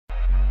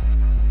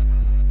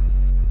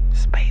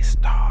Space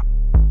Star.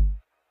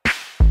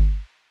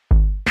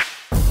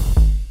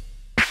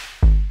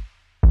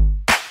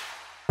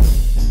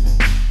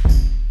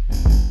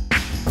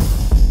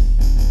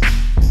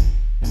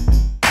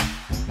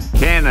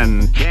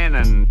 Cannon.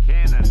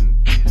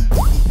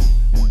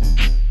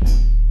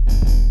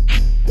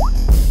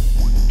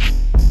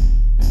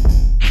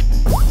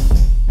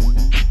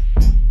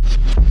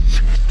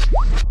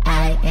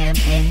 I am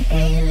an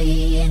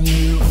alien,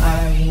 you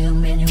are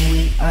human,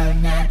 we are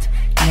not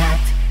at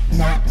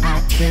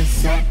the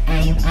same.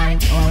 I'm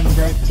on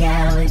the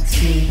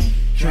galaxy.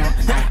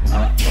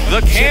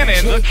 The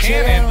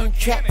cannon.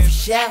 Trap for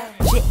show.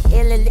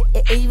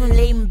 Even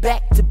leaving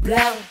back to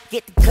blow.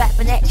 Get the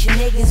clapping action,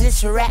 niggas,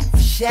 it's a rap for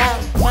show.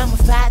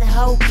 Mummify the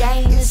whole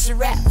game, it's a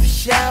rap for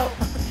show.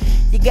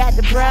 You got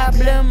the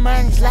problem,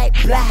 mine's like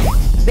blah.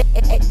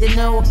 Bet to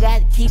know I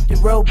gotta keep the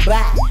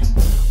robot.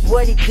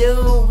 What it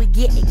do? We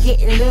getting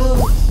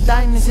loose.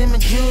 Diamonds in my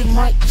jewels,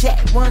 mic check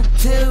 1,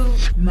 2.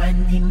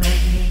 Money, enough,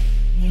 money,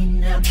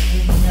 enough,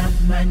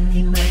 enough, money,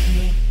 enough,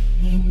 money,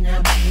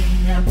 enough,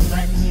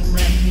 money,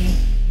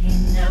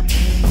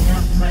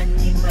 enough, money,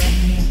 enough.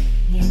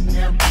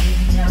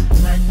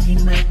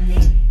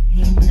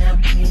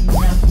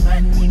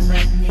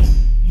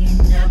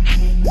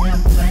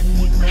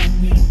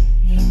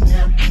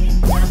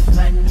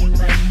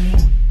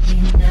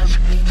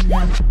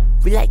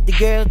 We like the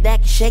girls that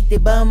can shake their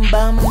bum.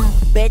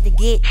 Better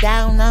get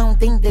down, I don't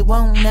think they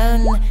want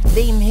none.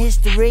 Leave 'em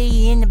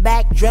history in the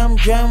back, drum.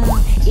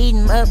 Eat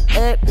 'em up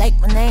like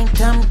my name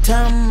Tum.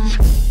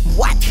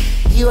 What?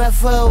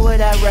 UFO what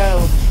I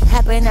roll.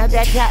 Hopping out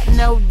that drop,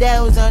 no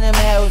doors on them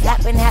hoes.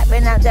 Hopping out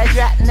that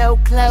drop, no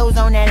clothes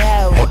on that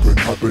hoe. Hopping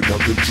out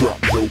the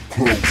drop, no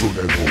clothes on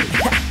that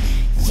hoe.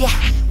 Yeah,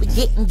 we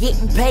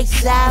getting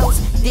pesos.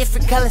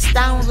 Different color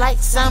stones like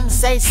some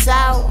say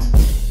so.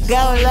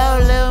 Go low,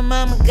 little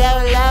mama,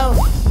 go low.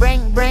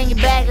 Bring it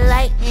back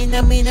like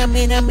Yenom. Money, enough,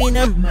 money, enough, money,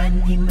 enough,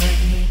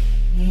 money,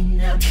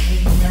 enough,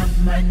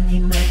 money,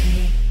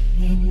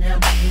 enough, money,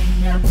 enough,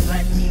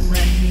 money,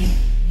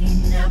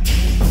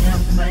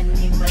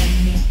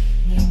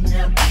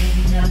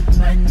 enough,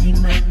 money,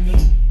 enough, money.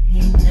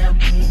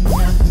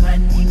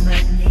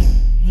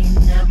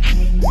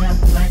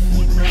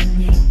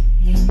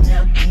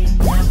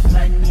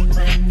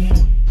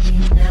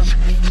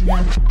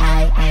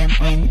 I am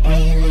an